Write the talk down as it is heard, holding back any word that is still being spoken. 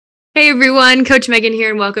Hey everyone, Coach Megan here,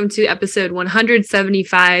 and welcome to episode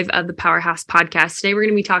 175 of the Powerhouse Podcast. Today we're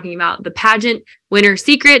going to be talking about the pageant winner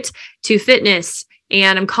secret to fitness,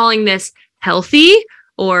 and I'm calling this healthy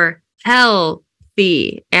or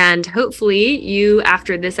healthy. And hopefully you,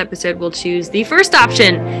 after this episode, will choose the first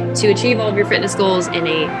option to achieve all of your fitness goals in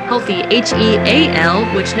a healthy,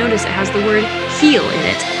 H-E-A-L, which notice it has the word heal in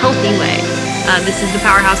it, healthy way. This is the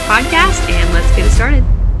Powerhouse Podcast, and let's get it started.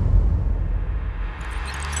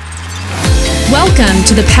 Welcome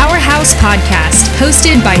to the Powerhouse Podcast,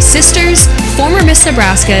 hosted by sisters, former Miss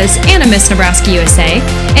Nebraskas, and a Miss Nebraska USA,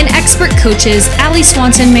 and expert coaches Allie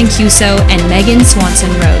Swanson-Mancuso and Megan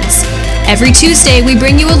Swanson-Rhodes. Every Tuesday, we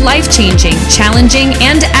bring you a life-changing, challenging,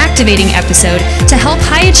 and activating episode to help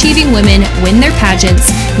high-achieving women win their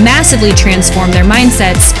pageants, massively transform their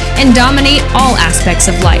mindsets, and dominate all aspects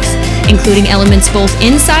of life, including elements both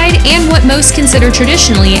inside and what most consider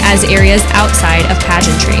traditionally as areas outside of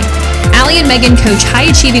pageantry. Allie and Megan coach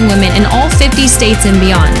high-achieving women in all 50 states and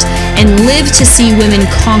beyond, and live to see women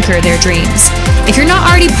conquer their dreams. If you're not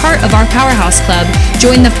already part of our Powerhouse Club,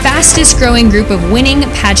 join the fastest-growing group of winning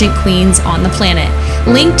pageant queens on the planet,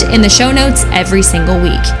 linked in the show notes every single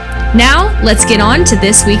week. Now, let's get on to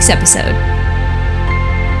this week's episode.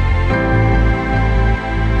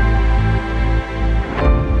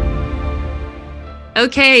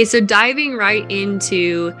 Okay, so diving right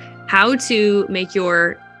into how to make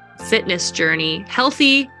your fitness journey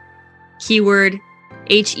healthy, keyword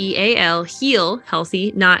H-E-A-L, heal,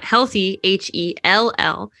 healthy, not healthy,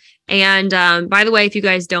 H-E-L-L. And by the way, if you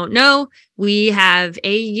guys don't know, we have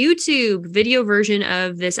a YouTube video version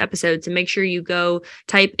of this episode. So make sure you go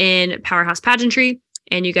type in Powerhouse Pageantry,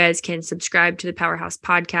 and you guys can subscribe to the Powerhouse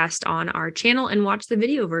Podcast on our channel and watch the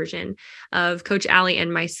video version of Coach Allie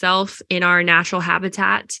and myself in our natural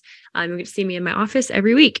habitat. You get to see me in my office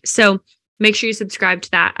every week. So make sure you subscribe to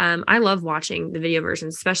that. I love watching the video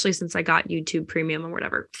versions, especially since I got YouTube Premium or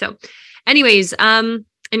whatever. So anyways, in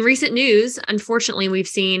recent news, unfortunately, we've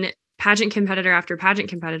seen pageant competitor after pageant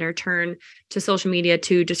competitor turn to social media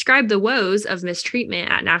to describe the woes of mistreatment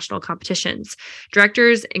at national competitions.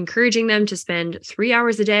 Directors encouraging them to spend 3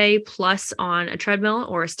 hours a day plus on a treadmill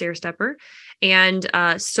or a stair stepper. And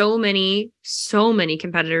so many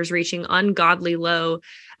competitors reaching ungodly low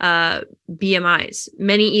BMIs,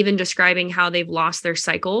 many even describing how they've lost their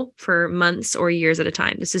cycle for months or years at a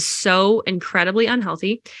time. This is so incredibly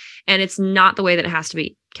unhealthy, and it's not the way that it has to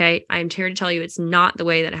be. Okay. I'm here to tell you it's not the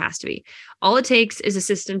way that it has to be. All it takes is a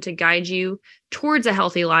system to guide you towards a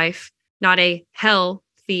healthy life, not a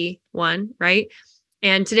healthy one, right?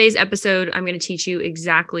 And today's episode, I'm going to teach you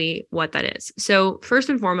exactly what that is. So first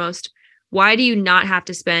and foremost, why do you not have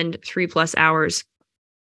to spend 3+ hours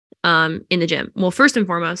in the gym? Well, first and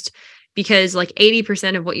foremost, because like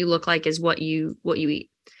 80% of what you look like is what you eat.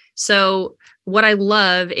 So what I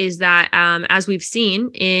love is that as we've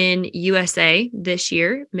seen in USA this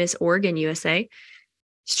year, Miss Oregon USA,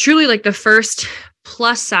 it's truly like the first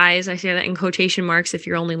plus size. I say that in quotation marks if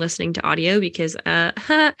you're only listening to audio because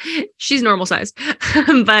she's normal size,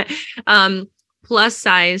 but plus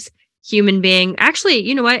size human being. Actually,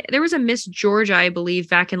 you know what? There was a Miss Georgia, I believe,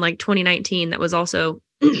 back in like 2019 that was also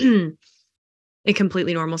a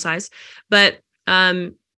completely normal size. But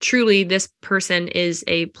truly, this person is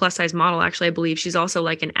a plus size model. Actually, I believe she's also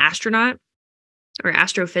like an astronaut or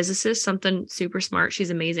astrophysicist, something super smart. She's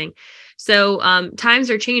amazing. So times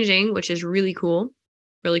are changing, which is really cool.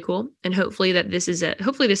 Really cool. And hopefully this is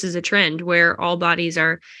a trend where all bodies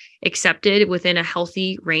are accepted within a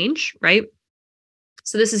healthy range, right?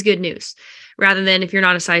 So this is good news, rather than if you're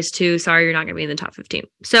not a size 2, sorry, you're not going to be in the top 15.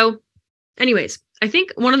 So anyways, I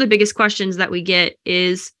think one of the biggest questions that we get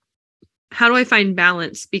is, how do I find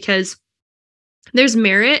balance? Because there's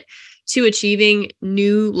merit to achieving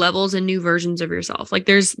new levels and new versions of yourself. Like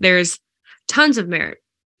there's tons of merit.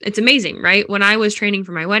 It's amazing, right? When I was training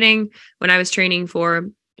for my wedding, when I was training for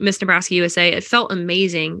Miss Nebraska USA, it felt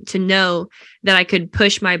amazing to know that I could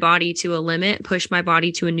push my body to a limit, push my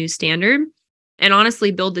body to a new standard, and honestly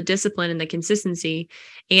build the discipline and the consistency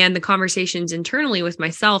and the conversations internally with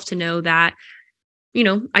myself to know that, you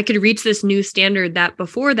know, I could reach this new standard that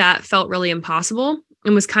before that felt really impossible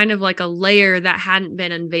and was kind of like a layer that hadn't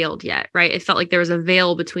been unveiled yet, right? It felt like there was a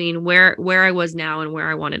veil between where I was now and where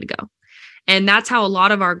I wanted to go. And that's how a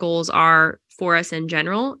lot of our goals are for us in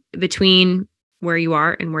general, between where you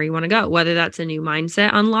are and where you want to go, whether that's a new mindset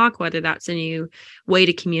unlock, whether that's a new way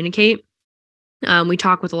to communicate. We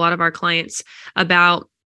talk with a lot of our clients about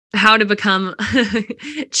how to become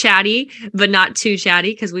chatty, but not too chatty,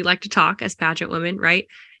 because we like to talk as pageant women, right?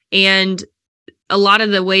 And a lot of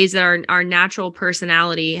the ways that our natural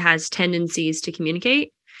personality has tendencies to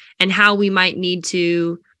communicate and how we might need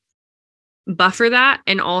to buffer that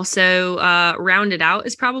and also round it out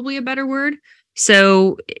is probably a better word.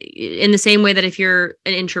 So in the same way that if you're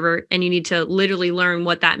an introvert and you need to literally learn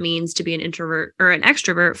what that means to be an introvert or an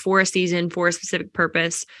extrovert for a season, for a specific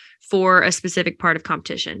purpose, for a specific part of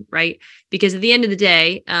competition, right? Because at the end of the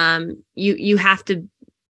day, you have to,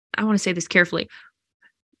 I want to say this carefully.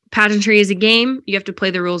 Pageantry is a game. You have to play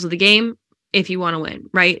the rules of the game if you want to win,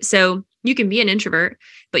 right? So you can be an introvert,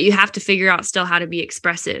 but you have to figure out still how to be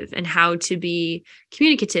expressive and how to be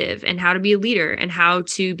communicative and how to be a leader and how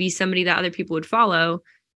to be somebody that other people would follow.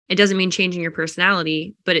 It doesn't mean changing your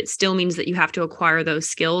personality, but it still means that you have to acquire those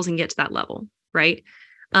skills and get to that level, right?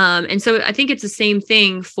 And so I think it's the same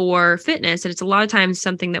thing for fitness. And it's a lot of times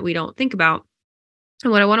something that we don't think about.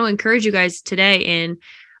 And what I want to encourage you guys today in,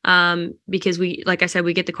 because we, like I said,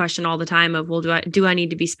 we get the question all the time of, well, do I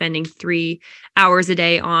need to be spending 3 hours a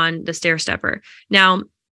day on the stair stepper? Now,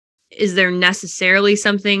 is there necessarily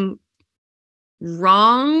something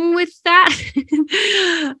wrong with that?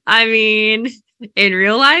 I mean, in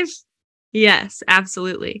real life, yes,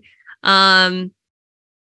 absolutely.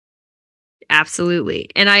 Absolutely.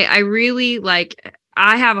 And I really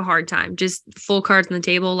I have a hard time, just full cards on the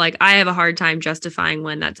table. Like, I have a hard time justifying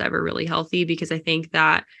when that's ever really healthy, because I think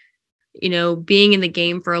that, being in the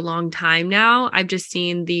game for a long time now, I've just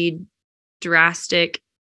seen the drastic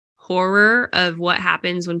horror of what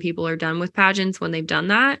happens when people are done with pageants when they've done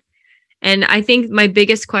that. And I think my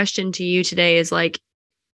biggest question to you today is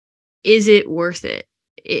is it worth it?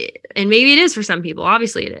 And maybe it is for some people.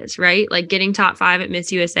 Obviously it is, right? Like getting top 5 at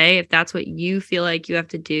Miss USA, if that's what you feel like you have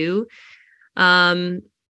to do,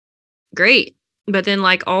 great. But then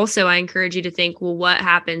also I encourage you to think, well, what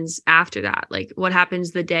happens after that? Like, what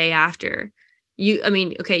happens the day after?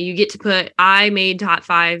 Okay, you get to put, I made top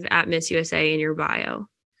 5 at Miss USA in your bio.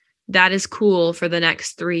 That is cool for the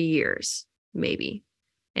next 3 years, maybe.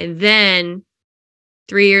 And then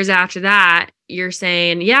 3 years after that, you're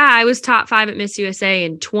saying, yeah, I was top 5 at Miss USA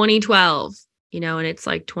in 2012, and it's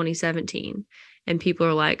 2017. And people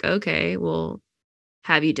are like, okay, well,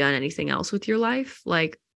 have you done anything else with your life?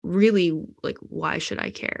 Really, why should I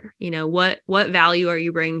care? What value are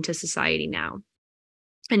you bringing to society now?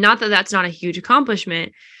 And not that that's not a huge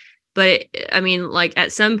accomplishment, but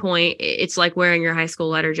at some point it's like wearing your high school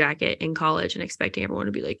letter jacket in college and expecting everyone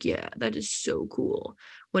to be like, yeah, that is so cool.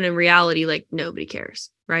 When in reality, nobody cares.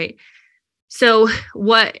 Right. So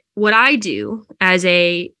what I do as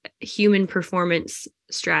a human performance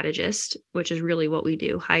strategist, which is really what we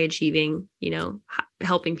do, high achieving,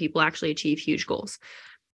 helping people actually achieve huge goals,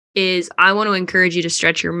 is I want to encourage you to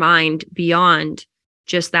stretch your mind beyond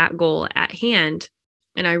just that goal at hand.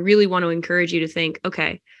 And I really want to encourage you to think,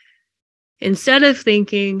 okay, instead of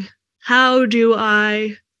thinking, how do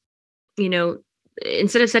I,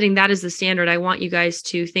 instead of setting that as the standard, I want you guys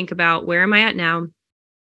to think about, where am I at now?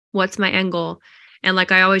 What's my end goal? And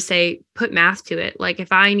I always say, put math to it.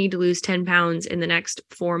 If I need to lose 10 pounds in the next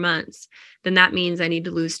 4 months, then that means I need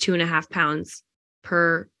to lose 2.5 pounds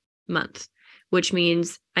per month, which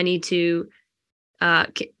means I need to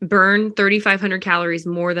burn 3,500 calories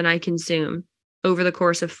more than I consume over the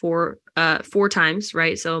course of four times,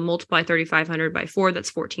 right? So multiply 3,500 by 4, that's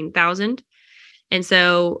 14,000. And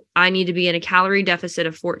so I need to be in a calorie deficit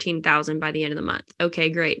of 14,000 by the end of the month. Okay,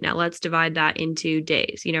 great. Now let's divide that into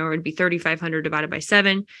days. Or it'd be 3,500 divided by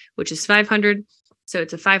 7, which is 500. So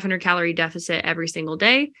it's a 500 calorie deficit every single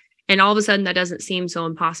day. And all of a sudden that doesn't seem so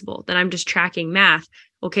impossible. Then I'm just tracking math.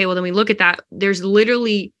 Okay, well then we look at that. There's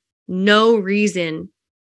literally no reason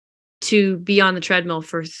to be on the treadmill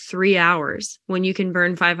for 3 hours when you can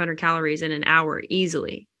burn 500 calories in an hour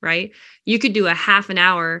easily, right? You could do a half an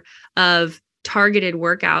hour of targeted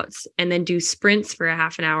workouts and then do sprints for a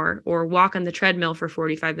half an hour, or walk on the treadmill for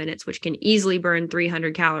 45 minutes, which can easily burn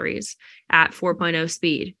 300 calories at 4.0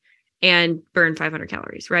 speed and burn 500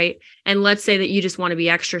 calories, right? And let's say that you just want to be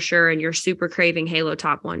extra sure and you're super craving Halo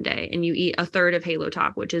Top one day and you eat a third of Halo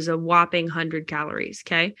Top, which is a whopping 100 calories,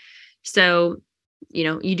 okay? So,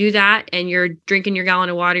 you do that and you're drinking your gallon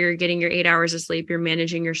of water, you're getting your 8 hours of sleep, you're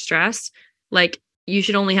managing your stress. You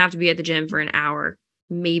should only have to be at the gym for an hour,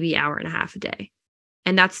 maybe hour and a half a day.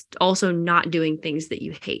 And that's also not doing things that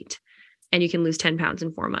you hate. And you can lose 10 pounds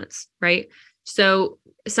in 4 months, right? So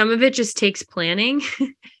some of it just takes planning.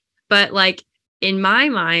 But in my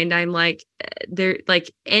mind, I'm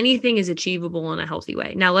anything is achievable in a healthy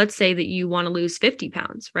way. Now, let's say that you want to lose 50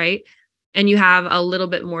 pounds, right? And you have a little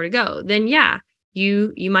bit more to go. Then yeah,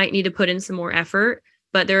 you might need to put in some more effort.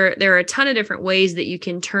 But there are a ton of different ways that you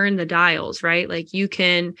can turn the dials, right? You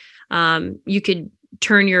could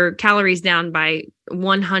turn your calories down by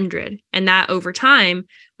 100. And that over time,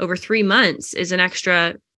 over 3 months is an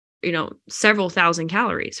extra, several thousand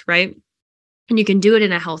calories, right? And you can do it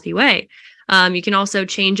in a healthy way. You can also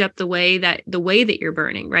change up the way that you're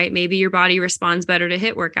burning, right? Maybe your body responds better to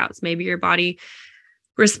HIIT workouts. Maybe your body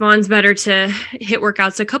responds better to HIIT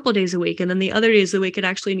workouts a couple days a week. And then the other days of the week, it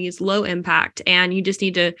actually needs low impact. And you just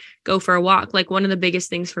need to go for a walk. Like one of the biggest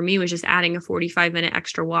things for me was just adding a 45-minute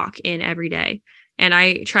extra walk in every day. And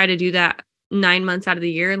I try to do that 9 months out of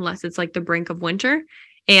the year, unless it's like the brink of winter.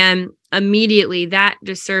 And immediately that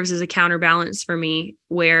just serves as a counterbalance for me,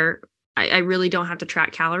 where I really don't have to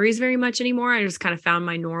track calories very much anymore. I just kind of found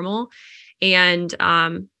my normal. And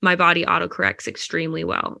my body autocorrects extremely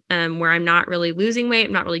well, where I'm not really losing weight,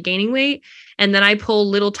 I'm not really gaining weight. And then I pull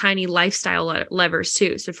little tiny lifestyle levers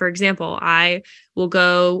too. So for example, I will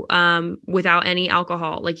go without any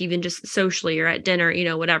alcohol, like even just socially or at dinner,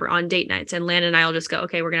 whatever, on date nights. And Landon and I will just go,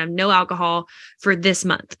 okay, we're going to have no alcohol for this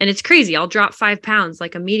month. And it's crazy. I'll drop 5 pounds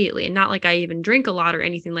like immediately. And not like I even drink a lot or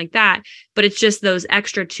anything like that, but it's just those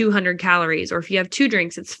extra 200 calories. Or if you have 2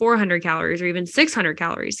 drinks, it's 400 calories or even 600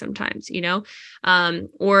 calories sometimes,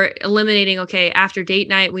 or eliminating, okay, after date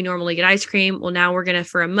night, we normally get ice cream. Well, now we're going to,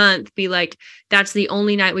 for a month, be like, that's the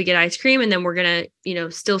only night we get ice cream. And then we're going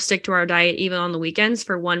to, still stick to our diet, even on the weekends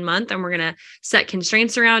for 1 month. And we're going to set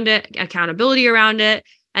constraints around it, accountability around it.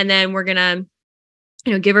 And then we're going to,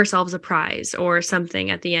 give ourselves a prize or something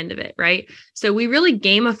at the end of it. Right. So we really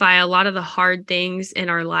gamify a lot of the hard things in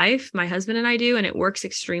our life. My husband and I do, and it works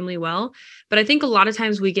extremely well. But I think a lot of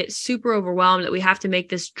times we get super overwhelmed that we have to make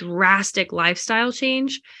this drastic lifestyle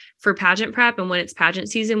change for pageant prep. And when it's pageant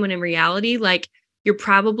season, when in reality, like, you're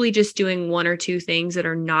probably just doing 1 or 2 things that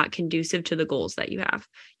are not conducive to the goals that you have.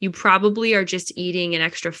 You probably are just eating an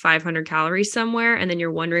extra 500 calories somewhere. And then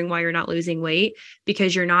you're wondering why you're not losing weight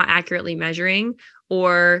because you're not accurately measuring,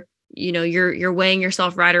 or, you're weighing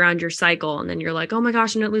yourself right around your cycle. And then you're like, oh my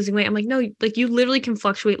gosh, I'm not losing weight. I'm like, no, like you literally can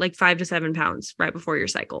fluctuate like 5 to 7 pounds right before your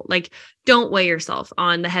cycle. Like, don't weigh yourself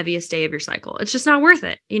on the heaviest day of your cycle. It's just not worth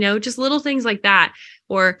it. Just little things like that.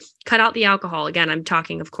 Or cut out the alcohol. Again, I'm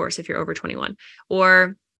talking, of course, if you're over 21,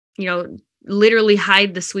 or, literally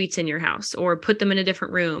hide the sweets in your house or put them in a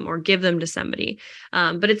different room or give them to somebody.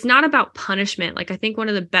 But it's not about punishment. Like, I think one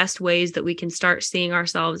of the best ways that we can start seeing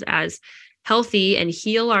ourselves as healthy and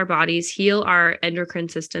heal our bodies, heal our endocrine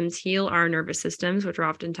systems, heal our nervous systems, which are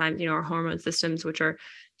oftentimes, our hormone systems, which are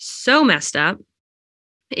so messed up,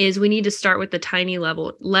 is we need to start with the tiny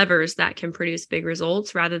levers that can produce big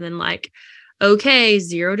results, rather than like, okay,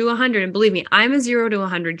 0 to 100. And believe me, I'm a 0 to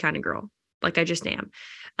 100 kind of girl. Like, I just am.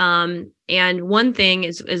 And one thing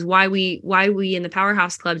is why we in the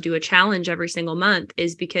Powerhouse Club do a challenge every single month,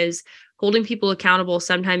 is because holding people accountable,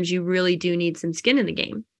 sometimes you really do need some skin in the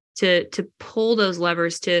game to pull those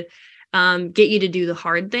levers to get you to do the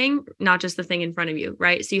hard thing, not just the thing in front of you,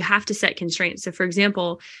 right? So you have to set constraints. So for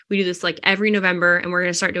example, we do this like every November, and we're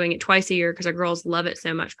going to start doing it twice a year because our girls love it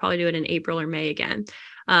so much. Probably do it in April or May again.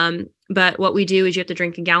 But what we do is you have to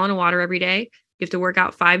drink a gallon of water every day. You have to work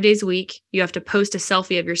out 5 days a week. You have to post a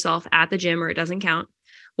selfie of yourself at the gym, or it doesn't count,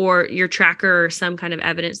 or your tracker, or some kind of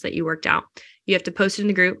evidence that you worked out. You have to post it in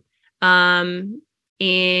the group. And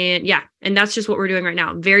that's just what we're doing right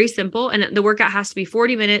now. Very simple. And the workout has to be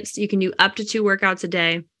 40 minutes. You can do up to 2 workouts a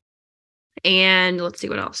day. And let's see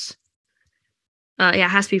what else. It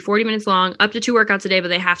has to be 40 minutes long, up to 2 workouts a day, but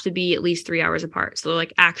they have to be at least 3 hours apart. So they're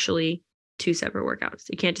like actually 2 separate workouts.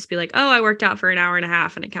 You can't just be like, oh, I worked out for an hour and a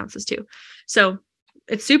half and it counts as 2. So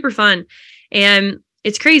it's super fun. And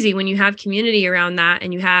it's crazy when you have community around that,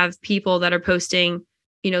 and you have people that are posting,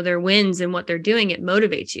 their wins and what they're doing. It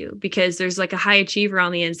motivates you, because there's like a high achiever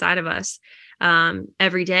on the inside of us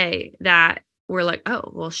every day, that we're like, oh,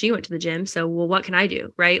 well, she went to the gym. So, well, what can I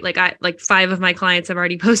do? Right. Like 5 of my clients have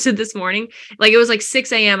already posted this morning. Like, it was like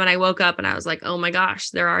 6 a.m. and I woke up and I was like, oh my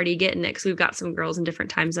gosh, they're already getting it. Cause we've got some girls in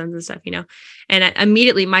different time zones and stuff, and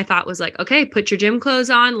immediately my thought was like, okay, put your gym clothes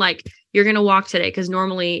on. Like, you're going to walk today. Cause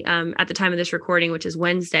normally at the time of this recording, which is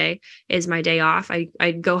Wednesday, is my day off.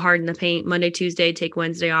 I go hard in the paint Monday, Tuesday, take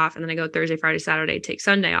Wednesday off. And then I go Thursday, Friday, Saturday, take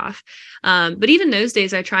Sunday off. But even those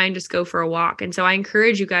days I try and just go for a walk. And so I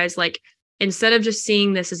encourage you guys, like, instead of just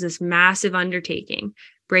seeing this as this massive undertaking,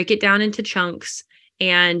 break it down into chunks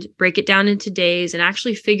and break it down into days, and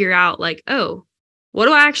actually figure out like, oh, what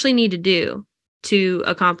do I actually need to do to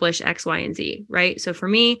accomplish X, Y, and Z, right? So for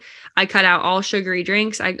me, I cut out all sugary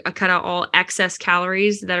drinks. I cut out all excess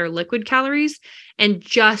calories that are liquid calories. And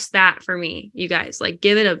just that for me, you guys, like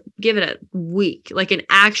give it a week, like an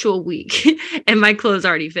actual week, and my clothes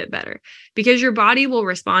already fit better because your body will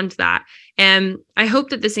respond to that. And I hope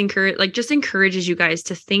that this encourages you guys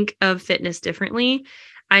to think of fitness differently.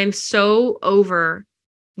 I am so over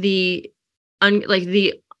the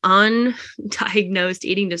undiagnosed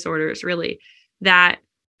eating disorders, really, that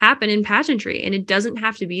happen in pageantry. And it doesn't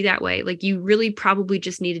have to be that way. Like, you really probably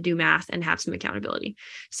just need to do math and have some accountability.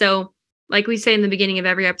 So like we say in the beginning of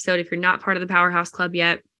every episode, if you're not part of the Powerhouse Club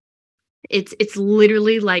yet, it's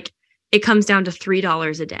literally like it comes down to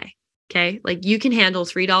 $3 a day. Okay. Like, you can handle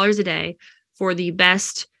 $3 a day for the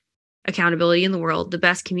best accountability in the world, the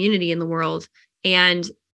best community in the world. And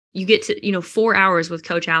you get to, 4 hours with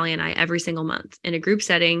Coach Allie and I every single month in a group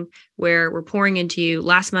setting where we're pouring into you.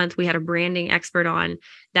 Last month, we had a branding expert on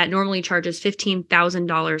that normally charges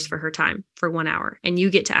 $15,000 for her time for 1 hour. And you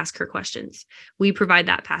get to ask her questions. We provide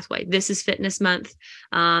that pathway. This is fitness month.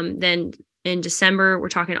 Then in December, we're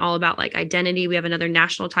talking all about like identity. We have another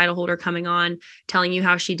national title holder coming on, telling you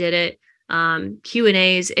how she did it.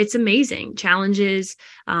 Q&As. It's amazing. Challenges.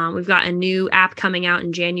 We've got a new app coming out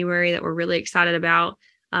in January that we're really excited about.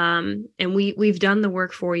 And we've done the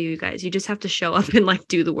work for you guys. You just have to show up and like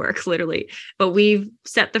do the work, literally. But we've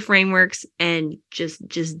set the frameworks and just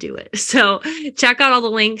do it. So check out all the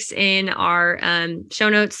links in our show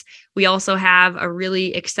notes. We also have a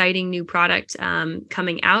really exciting new product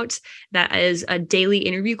coming out that is a daily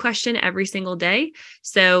interview question every single day.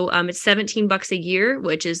 So it's $17 a year,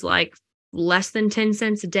 which is like less than 10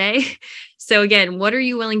 cents a day. So again, what are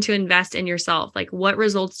you willing to invest in yourself? Like, what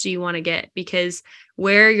results do you want to get? Because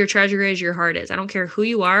where your treasure is, your heart is. I don't care who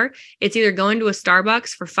you are. It's either going to a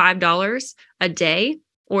Starbucks for $5 a day,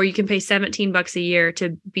 or you can pay $17 a year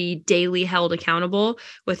to be daily held accountable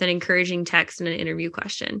with an encouraging text and an interview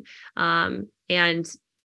question. I mean,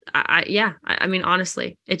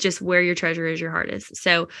 honestly, it's just where your treasure is, your heart is.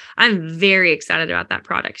 So I'm very excited about that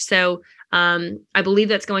product. So I believe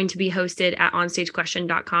that's going to be hosted at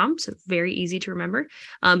onstagequestion.com. So very easy to remember.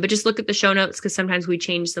 But just look at the show notes, because sometimes we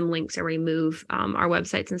change some links or we move our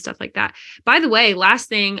websites and stuff like that. By the way, last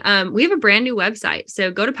thing, we have a brand new website. So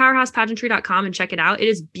go to powerhousepageantry.com and check it out. It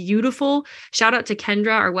is beautiful. Shout out to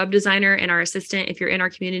Kendra, our web designer and our assistant. If you're in our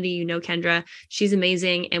community, you know Kendra. She's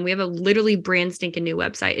amazing. And we have a literally brand stinking new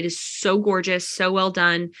website. It is so gorgeous, so well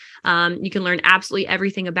done. You can learn absolutely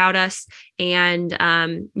everything about us. And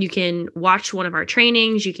you can watch one of our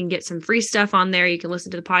trainings. You can get some free stuff on there. You can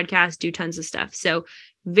listen to the podcast, do tons of stuff. So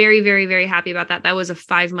very, very, very happy about that. That was a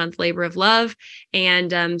 5-month labor of love.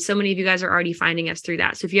 And so many of you guys are already finding us through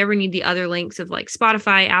that. So if you ever need the other links of like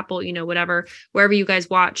Spotify, Apple, whatever, wherever you guys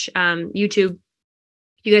watch, YouTube,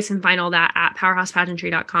 you guys can find all that at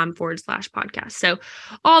powerhousepageantry.com/podcast. So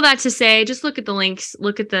all that to say, just look at the links,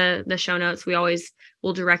 look at the show notes. We always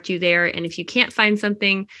will direct you there. And if you can't find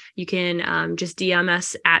something, you can just DM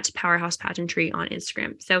us at Powerhouse Pageantry on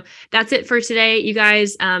Instagram. So that's it for today. You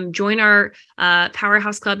guys join our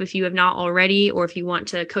Powerhouse Club if you have not already, or if you want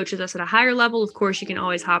to coach with us at a higher level. Of course, you can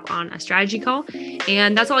always hop on a strategy call.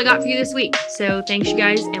 And that's all I got for you this week. So thanks, you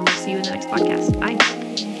guys, and we'll see you in the next podcast. Bye.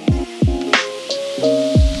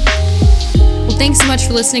 Well, thanks so much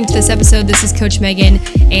for listening to this episode. This is Coach Megan,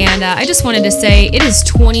 and I just wanted to say it is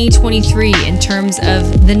 2023 in terms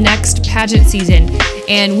of the next pageant season,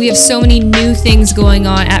 and we have so many new things going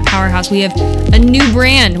on at Powerhouse. We have a new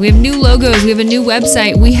brand, we have new logos, we have a new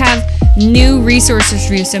website, we have new resources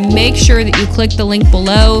for you, so make sure that you click the link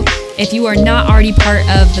below. If you are not already part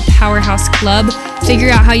of the Powerhouse Club, figure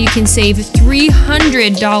out how you can save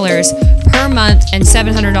 $300 per month and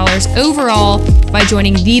 $700 overall by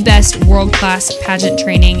joining the best world-class pageant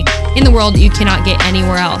training in the world that you cannot get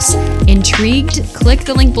anywhere else. Intrigued? Click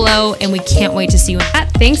the link below, and we can't wait to see you in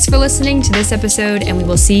that. Thanks for listening to this episode, and we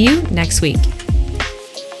will see you next week.